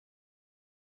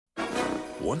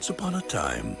Once upon a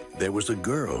time, there was a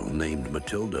girl named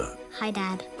Matilda. Hi,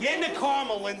 Dad. Get in the car,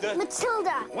 Melinda.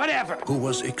 Matilda! Whatever. Who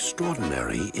was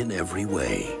extraordinary in every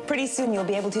way. Pretty soon you'll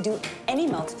be able to do any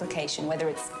multiplication, whether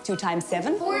it's 2 times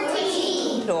 7,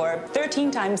 14! or 13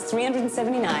 times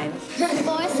 379.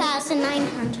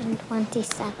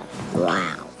 4,927.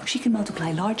 Wow. She can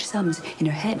multiply large sums in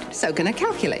her head. So can a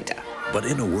calculator. But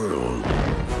in a world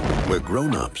where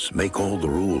grown-ups make all the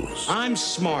rules. I'm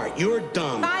smart. You're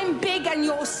dumb. I'm big and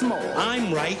you're small.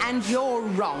 I'm right. And you're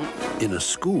wrong. In a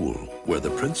school where the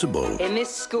principal In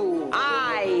this school,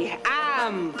 I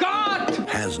am God!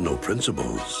 has no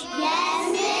principles.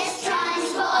 Yes, Miss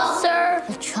Trunchbull! Sir!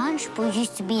 The Trunchbull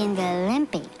used to be in the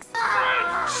Olympics.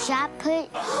 Shot put,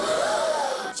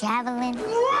 javelin,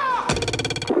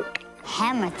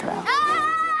 hammer throw.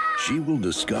 She will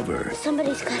discover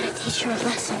Somebody's gotta teach her a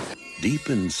lesson. deep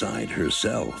inside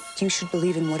herself You should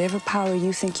believe in whatever power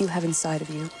you think you have inside of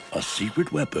you. a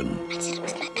secret weapon I did it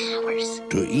with my powers.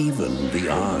 to even the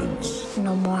odds.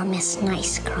 No more Miss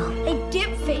Nice Girl. Hey,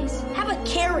 dip face, have a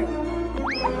carrot.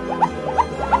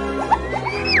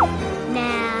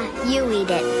 Nah, you eat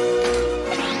it.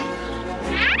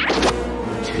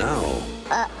 Now,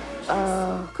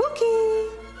 Cookie!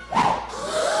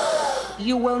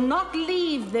 You will not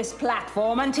leave this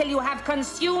platform until you have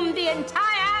consumed the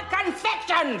entire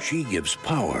confection! she gives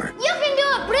power You can do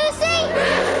it, Brucey!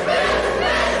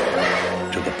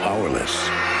 to the powerless.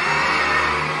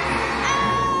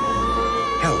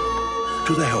 Help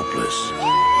to the helpless.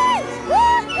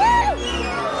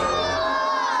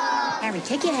 Harry,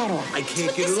 take your hat off. I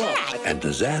can't get it off. And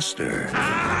disaster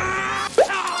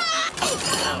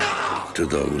to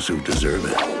those who deserve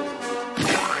it.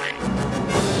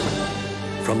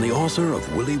 From the author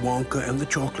of Willy Wonka and the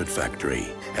Chocolate Factory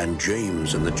and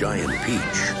James and the Giant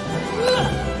Peach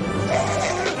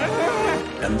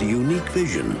and the unique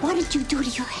vision What did you do to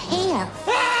your hair?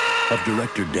 of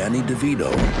director Danny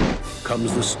DeVito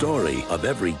comes the story of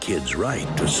every kid's right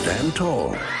to stand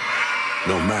tall,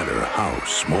 no matter how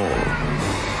small.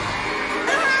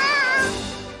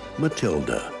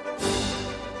 Matilda.